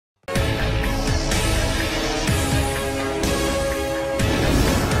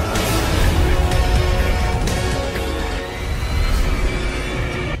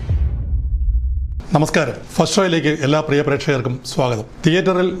നമസ്കാരം. ഫസ്റ്റ് ഷോയിലേക്ക് എല്ലാ പ്രിയ പ്രേക്ഷകർക്കും സ്വാഗതം.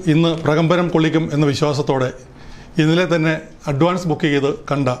 തിയേറ്ററിൽ ഇന്ന് പ്രകമ്പനം കൊള്ളിക്കും എന്ന വിശ്വാസത്തോടെ ഇന്നലെ തന്നെ അഡ്വാൻസ് ബുക്ക് ചെയ്ത്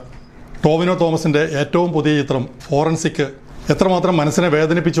കണ്ട ടോവിനോ തോമസിൻ്റെ ഏറ്റവും പുതിയ ചിത്രം ഫോറൻസിക് എത്രമാത്രം മനസ്സിനെ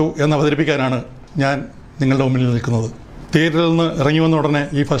വേദനിപ്പിച്ചു എന്ന് അവതരിപ്പിക്കാനാണ് ഞാൻ നിങ്ങളുടെ മുന്നിൽ നിൽക്കുന്നത്. തിയേറ്ററിൽ നിന്ന് ഇറങ്ങി വന്ന ഉടനെ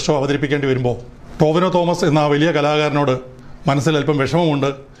ഈ ഫസ്റ്റ് ഷോ അവതരിപ്പിക്കേണ്ടി വരുമ്പോൾ ടോവിനോ തോമസ് എന്ന വലിയ കലാകാരനോട് മനസ്സിൽ അല്പം വിഷമമുണ്ട്.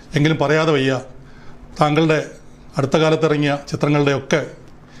 എങ്കിലും പറയാതെ വയ്യ. താങ്കളുടെ അടുത്ത കാലത്തിറങ്ങിയ ചിത്രങ്ങളുടെയൊക്കെ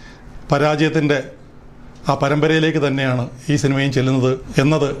പരാജയത്തിൻ്റെ ആ പരമ്പരയിലേക്ക് തന്നെയാണ് ഈ സിനിമയും ചെല്ലുന്നത്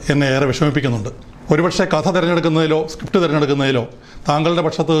എന്നത് എന്നെ ഏറെ വിഷമിപ്പിക്കുന്നുണ്ട്. ഒരുപക്ഷെ കഥ തിരഞ്ഞെടുക്കുന്നതിലോ സ്ക്രിപ്റ്റ് തിരഞ്ഞെടുക്കുന്നതിലോ താങ്കളുടെ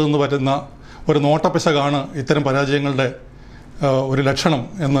പക്ഷത്ത് നിന്ന് വരുന്ന ഒരു നോട്ടപ്പിശകാണ് ഇത്തരം പരാജയങ്ങളുടെ ഒരു ലക്ഷണം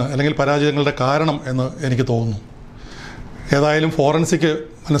എന്ന്, അല്ലെങ്കിൽ പരാജയങ്ങളുടെ കാരണം എന്ന് എനിക്ക് തോന്നുന്നു. ഏതായാലും ഫോറൻസിക്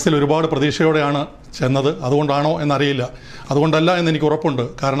മനസ്സിൽ ഒരുപാട് പ്രതീക്ഷയോടെയാണ് ചെന്നത്. അതുകൊണ്ടാണോ എന്നറിയില്ല. അതുകൊണ്ടല്ല എന്ന് എനിക്ക് ഉറപ്പുണ്ട്.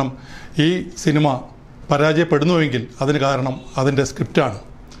 കാരണം ഈ സിനിമ പരാജയപ്പെടുന്നുവെങ്കിൽ അതിന് കാരണം അതിൻ്റെ സ്ക്രിപ്റ്റാണ്.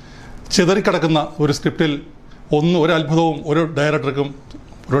 ചിതറിക്കിടക്കുന്ന ഒരു സ്ക്രിപ്റ്റിൽ ഒരു അത്ഭുതവും ഒരു ഡയറക്ടർക്കും,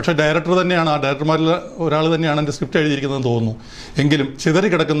 ഒരുപക്ഷെ ഡയറക്ടർ തന്നെയാണ്, ആ ഡയറക്ടർമാരിൽ ഒരാൾ തന്നെയാണ് എൻ്റെ സ്ക്രിപ്റ്റ് എഴുതിയിരിക്കുന്നതെന്ന് തോന്നുന്നു. എങ്കിലും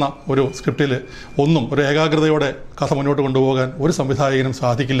ചിതറിക്കിടക്കുന്ന ഒരു സ്ക്രിപ്റ്റിൽ ഒരു ഏകാഗ്രതയോടെ കഥ മുന്നോട്ട് കൊണ്ടുപോകാൻ ഒരു സംവിധായകനും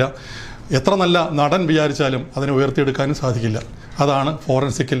സാധിക്കില്ല. എത്ര നല്ല നടൻ വിചാരിച്ചാലും അതിനെ ഉയർത്തിയെടുക്കാനും സാധിക്കില്ല. അതാണ്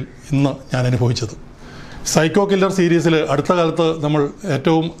ഫോറൻസിക്കിൽ ഇന്ന് ഞാൻ അനുഭവിച്ചത്. സൈക്കോ കില്ലർ സീരീസിൽ അടുത്ത കാലത്ത് നമ്മൾ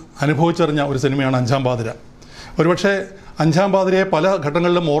ഏറ്റവും അനുഭവിച്ചറിഞ്ഞ ഒരു സിനിമയാണ് അഞ്ചാം പാതിര. ഒരുപക്ഷെ അഞ്ചാം പാതിരയെ പല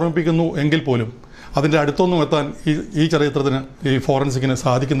ഘട്ടങ്ങളിലും ഓർമ്മിപ്പിക്കുന്നു എങ്കിൽ പോലും അതിൻ്റെ അടുത്തൊന്നും എത്താൻ ഈ ചരിത്രത്തിന്, ഈ ഫോറൻസിക്കിന്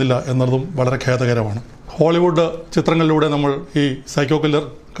സാധിക്കുന്നില്ല എന്നതും വളരെ ഖേദകരമാണ്. ഹോളിവുഡ് ചിത്രങ്ങളിലൂടെ നമ്മൾ ഈ സൈക്കോ കില്ലർ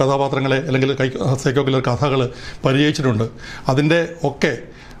കഥാപാത്രങ്ങളെ അല്ലെങ്കിൽ സൈക്കോ കില്ലർ കഥകൾ പരിചയിച്ചിട്ടുണ്ട്. അതിൻ്റെ ഒക്കെ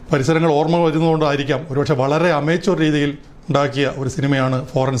പരിസരങ്ങൾ ഓർമ്മ വരുന്നതുകൊണ്ടായിരിക്കാം ഒരുപക്ഷെ വളരെ അമേച്വർ രീതിയിൽ ഉണ്ടാക്കിയ ഒരു സിനിമയാണ്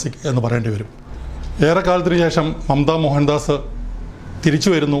ഫോറൻസിക് എന്ന് പറയേണ്ടി വരും. ഏറെക്കാലത്തിന് ശേഷം മമത മോഹൻദാസ് തിരിച്ചു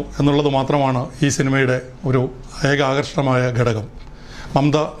വരുന്നു എന്നുള്ളത് മാത്രമാണ് ഈ സിനിമയുടെ ഒരു ഏക ആകർഷണമായ ഘടകം.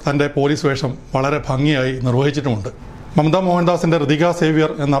 മമത തൻ്റെ പോലീസ് വേഷം വളരെ ഭംഗിയായി നിർവഹിച്ചിട്ടുമുണ്ട്. മമത മോഹൻദാസിൻ്റെ ഋതിക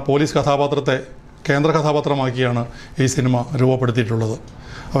സേവ്യർ എന്ന പോലീസ് കഥാപാത്രത്തെ കേന്ദ്ര കഥാപാത്രമാക്കിയാണ് ഈ സിനിമ രൂപപ്പെടുത്തിയിട്ടുള്ളത്.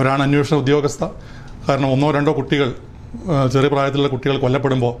 അവരാണ് അന്വേഷണ ഉദ്യോഗസ്ഥ. കാരണം 1-2 കുട്ടികൾ, ചെറിയ പ്രായത്തിലുള്ള കുട്ടികൾ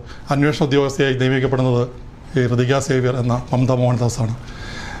കൊല്ലപ്പെടുമ്പോൾ അന്വേഷണ ഉദ്യോഗസ്ഥയായി നിയമിക്കപ്പെടുന്നത് ഈ ഋതിക സേവ്യർ എന്ന മമത മോഹൻദാസാണ്.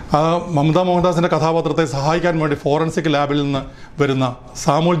 ആ മമത മോഹൻദാസിൻ്റെ കഥാപാത്രത്തെ സഹായിക്കാൻ വേണ്ടി ഫോറൻസിക് ലാബിൽ നിന്ന് വരുന്ന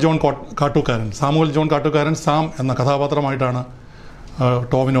സാമുവൽ ജോൺ കാട്ടുകാരൻ സാം എന്ന കഥാപാത്രമായിട്ടാണ്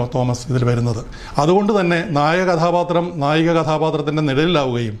ടോവിനോ തോമസ് ഇതിൽ വരുന്നത്. അതുകൊണ്ട് തന്നെ നായിക കഥാപാത്രത്തിൻ്റെ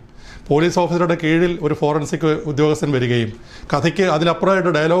നിഴലിലാവുകയും പോലീസ് ഓഫീസറുടെ കീഴിൽ ഒരു ഫോറൻസിക് ഉദ്യോഗസ്ഥൻ വരികയും കഥയ്ക്ക്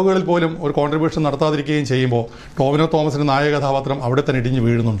അതിലപ്പുറമായിട്ട് ഡയലോഗുകളിൽ പോലും ഒരു കോൺട്രിബ്യൂഷൻ നടത്താതിരിക്കുകയും ചെയ്യുമ്പോൾ ടോവിനോ തോമസിൻ്റെ നായക കഥാപാത്രം അവിടെ തന്നെ ഇടിഞ്ഞു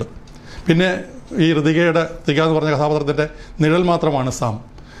വീഴുന്നുണ്ട്. പിന്നെ ഈ ഋതിക എന്ന് പറഞ്ഞ കഥാപാത്രത്തിൻ്റെ നിഴൽ മാത്രമാണ്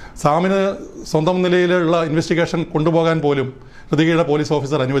സാമിന് സ്വന്തം നിലയിലുള്ള ഇൻവെസ്റ്റിഗേഷൻ കൊണ്ടുപോകാൻ പോലും ഋതികയുടെ പോലീസ്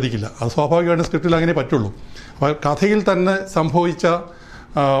ഓഫീസർ അനുവദിക്കില്ല. അത് സ്വാഭാവികമായിട്ടും സ്ക്രിപ്റ്റിൽ അങ്ങനെ പറ്റുള്ളൂ. അപ്പോൾ കഥയിൽ തന്നെ സംഭവിച്ച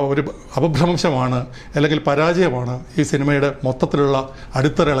ഒരു അപഭ്രംശമാണ്, അല്ലെങ്കിൽ പരാജയമാണ് ഈ സിനിമയുടെ മൊത്തത്തിലുള്ള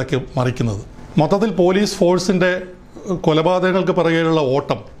അടിത്തറയിളക്കി മറിക്കുന്നത്. മൊത്തത്തിൽ പോലീസ് ഫോഴ്സിൻ്റെ കൊലപാതകങ്ങൾക്ക് പിറകെയുള്ള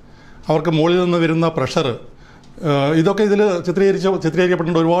ഓട്ടം, അവർക്ക് മുകളിൽ നിന്ന് വരുന്ന പ്രഷർ, ഇതൊക്കെ ഇതിൽ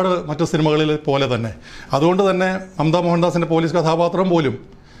ചിത്രീകരിക്കപ്പെടേണ്ട ഒരുപാട് മറ്റു സിനിമകളിൽ പോലെ തന്നെ. അതുകൊണ്ട് തന്നെ മമത മോഹൻദാസിൻ്റെ പോലീസ് കഥാപാത്രം പോലും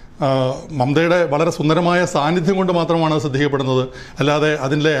മമതയുടെ വളരെ സുന്ദരമായ സാന്നിധ്യം കൊണ്ട് മാത്രമാണ് ശ്രദ്ധിക്കപ്പെടുന്നത്. അല്ലാതെ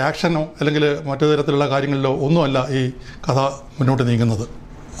അതിൻ്റെ ആക്ഷനോ അല്ലെങ്കിൽ മറ്റു തരത്തിലുള്ള കാര്യങ്ങളിലോ ഒന്നുമല്ല ഈ കഥ മുന്നോട്ട് നീങ്ങുന്നത്.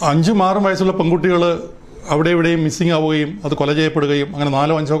 5-6 വയസ്സുള്ള പെൺകുട്ടികൾ അവിടെ ഇവിടെയും മിസ്സിംഗ് ആവുകയും അത് കൊല ചെയ്യപ്പെടുകയും അങ്ങനെ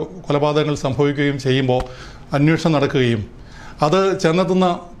 4-5 കൊലപാതകങ്ങൾ സംഭവിക്കുകയും ചെയ്യുമ്പോൾ അന്വേഷണം നടക്കുകയും അത്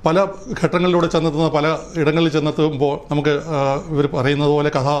പല ഘട്ടങ്ങളിലൂടെ പല ഇടങ്ങളിൽ ചെന്നെത്തുമ്പോൾ നമുക്ക് ഇവർ പറയുന്നത് പോലെ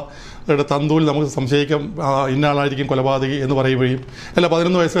കഥയുടെ തന്തുവിൽ നമുക്ക് സംശയിക്കാം, ഇന്ന ആളായിരിക്കും കൊലപാതകി എന്ന് പറയുകയും, അല്ല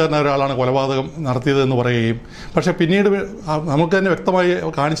 11 വയസ്സുകാരനായ ഒരാളാണ് കൊലപാതകം നടത്തിയതെന്ന് പറയുകയും. പക്ഷേ പിന്നീട് നമുക്ക് തന്നെ വ്യക്തമായി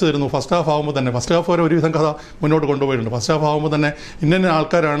കാണിച്ചു തരുന്നു. ഫസ്റ്റ് ഹാഫ് വരെ ഒരുവിധം കഥ മുന്നോട്ട് കൊണ്ടുപോയിട്ടുണ്ട്. ഫസ്റ്റ് ഹാഫ് ആകുമ്പോൾ തന്നെ ഇന്ന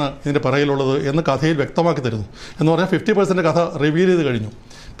ആൾക്കാരാണ് ഇതിൻ്റെ പിറകിലുള്ളത് എന്ന് കഥയിൽ വ്യക്തമാക്കി തരുന്നു. എന്ന് പറഞ്ഞാൽ 50% കഥ റിവീൽ ചെയ്ത് കഴിഞ്ഞു.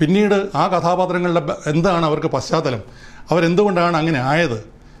 പിന്നീട് ആ കഥാപാത്രങ്ങളുടെ എന്താണ് അവർക്ക് പശ്ചാത്തലം, അവരെന്തുകൊണ്ടാണ് അങ്ങനെ ആയത്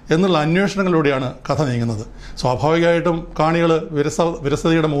എന്നുള്ള അന്വേഷണങ്ങളിലൂടെയാണ് കഥ നീങ്ങുന്നത്. സ്വാഭാവികമായിട്ടും കാണികൾ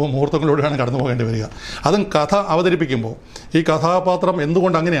വിരസതയുടെ മുഹൂർത്തങ്ങളിലൂടെയാണ് കടന്നു പോകേണ്ടി വരിക. അതും കഥ അവതരിപ്പിക്കുമ്പോൾ ഈ കഥാപാത്രം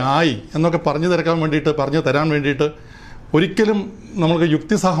എന്തുകൊണ്ട് അങ്ങനെ ആയി എന്നൊക്കെ പറഞ്ഞു തരാൻ വേണ്ടിയിട്ട് ഒരിക്കലും നമുക്ക്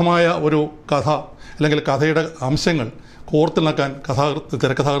യുക്തിസഹമായ ഒരു കഥ അല്ലെങ്കിൽ കഥയുടെ അംശങ്ങൾ കോർത്തിണക്കാൻ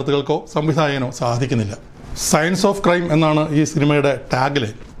തിരക്കഥാകൃത്തുക്കൾക്കോ സംവിധായകനോ സാധിക്കുന്നില്ല. സയൻസ് ഓഫ് ക്രൈം എന്നാണ് ഈ സിനിമയുടെ tag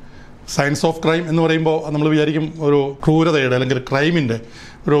line. Science of crime എന്ന് പറയുമ്പോൾ നമ്മൾ വിചാരിക്കും ഒരു ക്രൂരതയുടെ അല്ലെങ്കിൽ ക്രൈമിൻ്റെ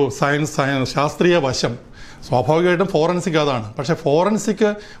ഒരു ശാസ്ത്രീയ വശം സ്വാഭാവികമായിട്ടും ഫോറൻസിക് അതാണ്. പക്ഷേ ഫോറൻസിക്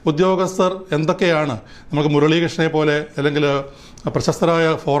ഉദ്യോഗസ്ഥർ എന്തൊക്കെയാണ്, നമുക്ക് മുരളീകൃഷ്ണനെ പോലെ അല്ലെങ്കിൽ പ്രശസ്തരായ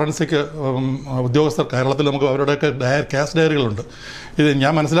ഫോറൻസിക് ഉദ്യോഗസ്ഥർ കേരളത്തിൽ നമുക്ക് അവരുടെയൊക്കെ കേസ് ഡയറികളുണ്ട്. ഇത്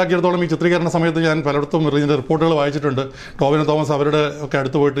ഞാൻ മനസ്സിലാക്കിയിടത്തോളം ഈ ചിത്രീകരണ സമയത്ത് ഞാൻ പലയിടത്തും ഇതിൻ്റെ റിപ്പോർട്ടുകൾ വായിച്ചിട്ടുണ്ട്. ടോവിനോ തോമസ് അവരുടെ ഒക്കെ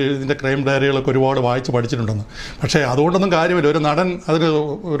അടുത്ത് പോയിട്ട് ഇതിൻ്റെ ക്രൈം ഡയറികളൊക്കെ ഒരുപാട് വായിച്ച് പഠിച്ചിട്ടുണ്ടെന്ന്. പക്ഷേ അതുകൊണ്ടൊന്നും കാര്യമില്ല. ഒരു നടൻ അതിന്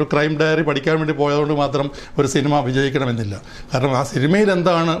ഒരു ക്രൈം ഡയറി പഠിക്കാൻ വേണ്ടി പോയതുകൊണ്ട് മാത്രം ഒരു സിനിമ വിജയിക്കണമെന്നില്ല. കാരണം ആ സിനിമയിൽ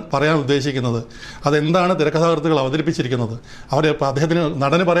എന്താണ് പറയാൻ ഉദ്ദേശിക്കുന്നത്, അതെന്താണ് തിരക്കഥാകൃത്തുകൾ അവതരിപ്പിച്ചിരിക്കുന്നത്, അദ്ദേഹത്തിന്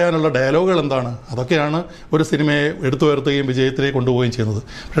നടന് പറയാനുള്ള ഡയലോഗുകൾ എന്താണ്, അതൊക്കെയാണ് ഒരു സിനിമയെ എടുത്തു ഉയർത്തുകയും വിജയത്തിലേക്ക് കൊണ്ടുപോവുകയും ചെയ്യുന്നത്.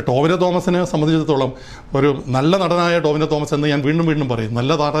 പക്ഷേ ടോവിനോ തോമസിനെ സംബന്ധിച്ചിടത്തോളം ഒരു നല്ല നടനായ ടോവിനോ തോമസ് എന്ന് ഞാൻ വീണ്ടും പറയും,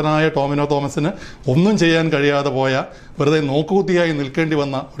 നല്ല നടനായ ടോവിനോ തോമസിന് ഒന്നും ചെയ്യാൻ കഴിയാതെ പോയ, വെറുതെ നോക്കുകുത്തിയായി നിൽക്കേണ്ടി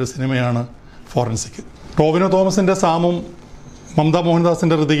വന്ന ഒരു സിനിമയാണ് ഫോറൻസിക്. ടോവിനോ തോമസിൻ്റെ സാമും മമത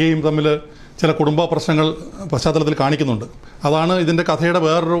മോഹൻദാസിൻ്റെ ഋതികയും തമ്മിൽ ചില കുടുംബ പ്രശ്നങ്ങൾ പശ്ചാത്തലത്തിൽ കാണിക്കുന്നുണ്ട്. അതാണ് ഇതിൻ്റെ കഥയുടെ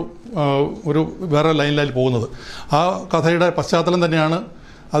വേറെ ലൈനിലായി പോകുന്നത്. ആ കഥയുടെ പശ്ചാത്തലം തന്നെയാണ്,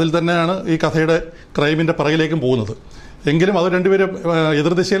 അതിൽ തന്നെയാണ് ഈ കഥയുടെ ക്രൈമിൻ്റെ പിറകിലേക്കും പോകുന്നത്. എങ്കിലും അത് രണ്ടുപേരും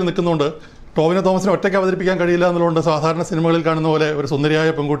എതിർദിശയിൽ നിൽക്കുന്നുണ്ട്. ടോവിനോ തോമസിനെ ഒറ്റയ്ക്ക് അവതരിപ്പിക്കാൻ കഴിയില്ല എന്നുള്ളതുകൊണ്ട് സാധാരണ സിനിമകളിൽ കാണുന്ന പോലെ ഒരു സുന്ദരിയായ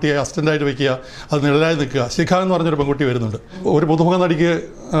പെൺകുട്ടിയെ അസിസ്റ്റൻ്റായിട്ട് വയ്ക്കുക, അത് നിഴലായി നിൽക്കുക. ശിഖ എന്ന് പറഞ്ഞൊരു പെൺകുട്ടി വരുന്നുണ്ട്. ഒരു പുതുമുഖ നടിക്ക്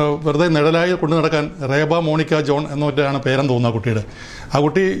വെറുതെ നിഴലായി കൊണ്ടു നടക്കാൻ റേബ മോണിക്ക ജോൺ എന്നൊക്കെയാണ് പേരെന്ന് തോന്നുന്ന കുട്ടിയുടെ. ആ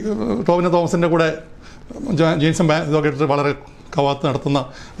കുട്ടി ടോവിനോ തോമസിൻ്റെ കൂടെ ജീൻസും ഇതൊക്കെ ഇട്ടിട്ട് വളരെ കവാത്ത് നടത്തുന്ന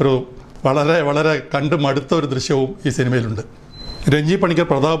ഒരു വളരെ കണ്ട് മടുത്ത ഒരു ദൃശ്യവും ഈ സിനിമയിലുണ്ട്. രഞ്ജി പണിക്കർ,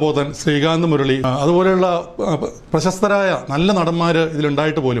 പ്രതാപബോധൻ, ശ്രീകാന്ത് മുരളി, അതുപോലെയുള്ള പ്രശസ്തരായ നല്ല നടന്മാർ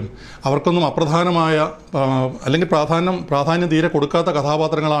ഇതിലുണ്ടായിട്ട് പോലും അവർക്കൊന്നും അപ്രധാനമായ അല്ലെങ്കിൽ പ്രാധാന്യം തീരെ കൊടുക്കാത്ത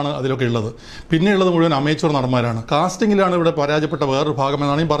കഥാപാത്രങ്ങളാണ് അതിലൊക്കെ ഉള്ളത്. പിന്നെയുള്ളത് മുഴുവൻ അമേച്വർ നടന്മാരാണ്. കാസ്റ്റിങ്ങിലാണ് ഇവിടെ പരാജയപ്പെട്ട വേറൊരു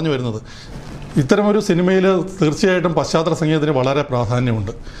ഭാഗമെന്നാണ് ഈ പറഞ്ഞു വരുന്നത്. ഇത്തരമൊരു സിനിമയിൽ തീർച്ചയായിട്ടും പശ്ചാത്തല സംഗീതത്തിന് വളരെ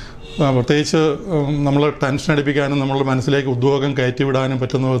പ്രാധാന്യമുണ്ട്. പ്രത്യേകിച്ച് നമ്മൾ ടെൻഷൻ അടിപ്പിക്കാനും നമ്മളുടെ മനസ്സിലേക്ക് ഉദ്യോഗം കയറ്റിവിടാനും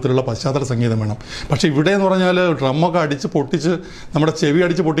പറ്റുന്ന വിധത്തിലുള്ള പശ്ചാത്തല സംഗീതം വേണം. പക്ഷേ ഇവിടെ എന്ന് പറഞ്ഞാൽ ഡ്രമ്മൊക്കെ അടിച്ച് പൊട്ടിച്ച് നമ്മുടെ ചെവി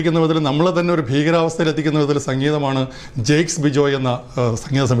അടിച്ച് പൊട്ടിക്കുന്ന വിധത്തിൽ നമ്മൾ തന്നെ ഒരു ഭീകരാവസ്ഥയിൽ എത്തിക്കുന്ന വിധത്തിൽ സംഗീതമാണ് ജെയ്ക്സ് ബിജോയ് എന്ന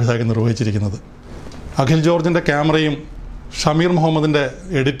സംഗീത സംവിധായകൻ നിർവഹിച്ചിരിക്കുന്നത്. അഖിൽ ജോർജിൻ്റെ ക്യാമറയും ഷമീർ മുഹമ്മദിൻ്റെ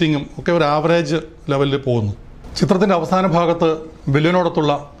എഡിറ്റിങ്ങും ഒക്കെ ഒരു ആവറേജ് ലെവലിൽ പോകുന്നു. ചിത്രത്തിൻ്റെ അവസാന ഭാഗത്ത്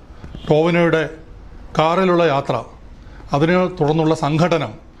ബില്ലിനോടത്തുള്ള ടോവിനോയുടെ കാറിലുള്ള യാത്ര, അതിനെ തുടർന്നുള്ള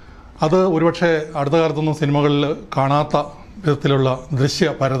സംഘടനം, അത് ഒരുപക്ഷെ അടുത്ത കാലത്തൊന്നും സിനിമകളിൽ കാണാത്ത വിധത്തിലുള്ള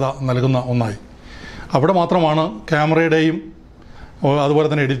ദൃശ്യപരത നൽകുന്ന ഒന്നായി. അവിടെ മാത്രമാണ് ക്യാമറയുടെയും അതുപോലെ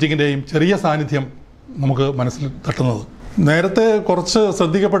തന്നെ എഡിറ്റിങ്ങിൻ്റെയും ചെറിയ സാന്നിധ്യം നമുക്ക് മനസ്സിൽ തട്ടുന്നത്. നേരത്തെ കുറച്ച്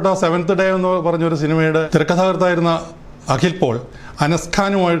ശ്രദ്ധിക്കപ്പെട്ട സെവൻത്ത് ഡേ എന്ന് പറഞ്ഞൊരു സിനിമയുടെ തിരക്കഥാകൃത്തായിരുന്ന അഖിൽ പോൾ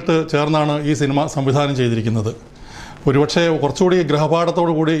അനസ്ഖാനുമായിട്ട് ചേർന്നാണ് ഈ സിനിമ സംവിധാനം ചെയ്തിരിക്കുന്നത്. ഒരുപക്ഷെ കുറച്ചുകൂടി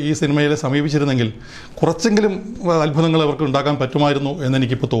ഗ്രഹപാഠത്തോടു കൂടി ഈ സിനിമയെ സമീപിച്ചിരുന്നെങ്കിൽ കുറച്ചെങ്കിലും അത്ഭുതങ്ങൾ അവർക്ക് ഉണ്ടാക്കാൻ പറ്റുമായിരുന്നു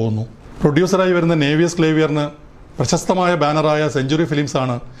എന്നെനിക്കിപ്പോൾ തോന്നുന്നു. പ്രൊഡ്യൂസറായി വരുന്ന നേവിയസ് ക്ലേവിയറിന് പ്രശസ്തമായ ബാനറായ സെഞ്ചുറി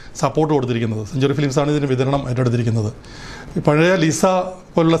ഫിലിംസാണ് സപ്പോർട്ട് കൊടുത്തിരിക്കുന്നത്. സെഞ്ചുറി ഫിലിംസാണ് ഇതിന് വിതരണം ഏറ്റെടുത്തിരിക്കുന്നത്. പഴയ ലിസ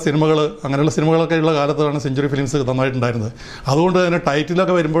പോലുള്ള സിനിമകൾ, അങ്ങനെയുള്ള സിനിമകളൊക്കെ ഉള്ള കാലത്താണ് സെഞ്ചുറി ഫിലിംസ് നന്നായിട്ടുണ്ടായിരുന്നത്. അതുകൊണ്ട് തന്നെ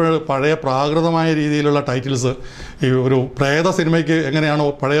ടൈറ്റിലൊക്കെ വരുമ്പോൾ പഴയ പ്രാകൃതമായ രീതിയിലുള്ള ടൈറ്റിൽസ്, ഈ ഒരു പ്രേത സിനിമയ്ക്ക് എങ്ങനെയാണോ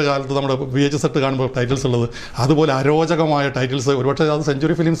പഴയ കാലത്ത് നമ്മുടെ VHS സെറ്റ് കാണുമ്പോൾ ടൈറ്റിൽസ് ഉള്ളത്, അതുപോലെ അരോചകമായ ടൈറ്റിൽസ്. ഒരുപക്ഷെ അത്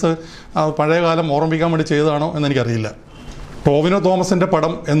സെഞ്ചുറി ഫിലിംസ് പഴയ കാലം ഓർമ്മിക്കാൻ വേണ്ടി ചെയ്തതാണോ എന്നെനിക്കറിയില്ല. ടോവിനോ തോമസിൻ്റെ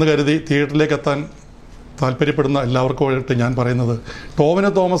പടം എന്ന് കരുതി തിയേറ്ററിലേക്ക് എത്താൻ താല്പര്യപ്പെടുന്ന എല്ലാവർക്കുമായിട്ട് ഞാൻ പറയുന്നത്,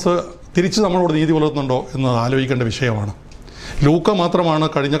 ടോവിനോ തോമസ് തിരിച്ച് നമ്മളോട് നീതി പുലർത്തുന്നുണ്ടോ എന്ന് ആലോചിക്കേണ്ട വിഷയമാണ്. ലൂക്ക മാത്രമാണ്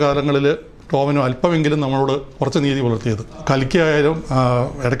കഴിഞ്ഞ കാലങ്ങളിൽ ടോവിനോ അല്പമെങ്കിലും നമ്മളോട് കുറച്ച് നീതി പുലർത്തിയത്. കൽക്കിയായാലും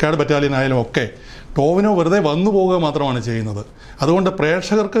എടക്കാട് ബറ്റാലിയനായാലും ഒക്കെ ടോവിനോ വെറുതെ വന്നു പോവുക മാത്രമാണ് ചെയ്യുന്നത്. അതുകൊണ്ട്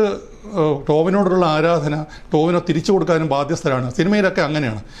പ്രേക്ഷകർക്ക് ടോവിനോടുള്ള ആരാധന ടോവിനോ തിരിച്ചു കൊടുക്കാനും ബാധ്യസ്ഥരാണ്. സിനിമയിലൊക്കെ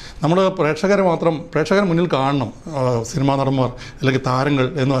അങ്ങനെയാണ്. നമ്മൾ പ്രേക്ഷകർ മുന്നിൽ കാണണം സിനിമാ നടന്മാർ അല്ലെങ്കിൽ താരങ്ങൾ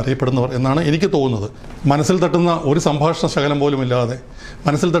എന്ന് അറിയപ്പെടുന്നവർ എന്നാണ് എനിക്ക് തോന്നുന്നത്. മനസ്സിൽ തട്ടുന്ന ഒരു സംഭാഷണ ശകലം പോലും ഇല്ലാതെ,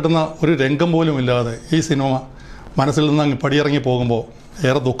 മനസ്സിൽ തട്ടുന്ന ഒരു രംഗം പോലും ഇല്ലാതെ ഈ സിനിമ മനസ്സിൽ നിന്ന് പടിയിറങ്ങി പോകുമ്പോൾ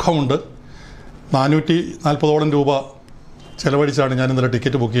ഏറെ ദുഃഖമുണ്ട്. 440ഓളം രൂപ ചിലവഴിച്ചാണ് ഞാൻ ഇന്നലെ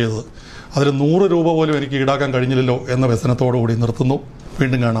ടിക്കറ്റ് ബുക്ക് ചെയ്തത്. അതിൽ 100 രൂപ പോലും എനിക്ക് ഈടാക്കാൻ കഴിഞ്ഞില്ലല്ലോ എന്ന വ്യസനത്തോടു കൂടി നിർത്തുന്നു.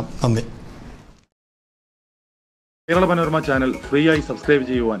 വീണ്ടും കാണാം. നന്ദി. കേരള മനോരമ ചാനൽ ഫ്രീ ആയി സബ്സ്ക്രൈബ്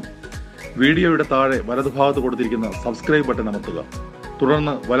ചെയ്യുവാൻ വീഡിയോയുടെ താഴെ വലതുഭാഗത്ത് കൊടുത്തിരിക്കുന്ന സബ്സ്ക്രൈബ് ബട്ടൺ അമർത്തുക.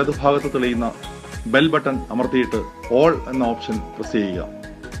 തുടർന്ന് വലതുഭാഗത്ത് തെളിയുന്ന ബെൽ ബട്ടൺ അമർത്തിയിട്ട് ഓൾ എന്ന ഓപ്ഷൻ പ്രസ് ചെയ്യുക.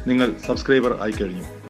 നിങ്ങൾ സബ്സ്ക്രൈബർ ആയിക്കഴിഞ്ഞു.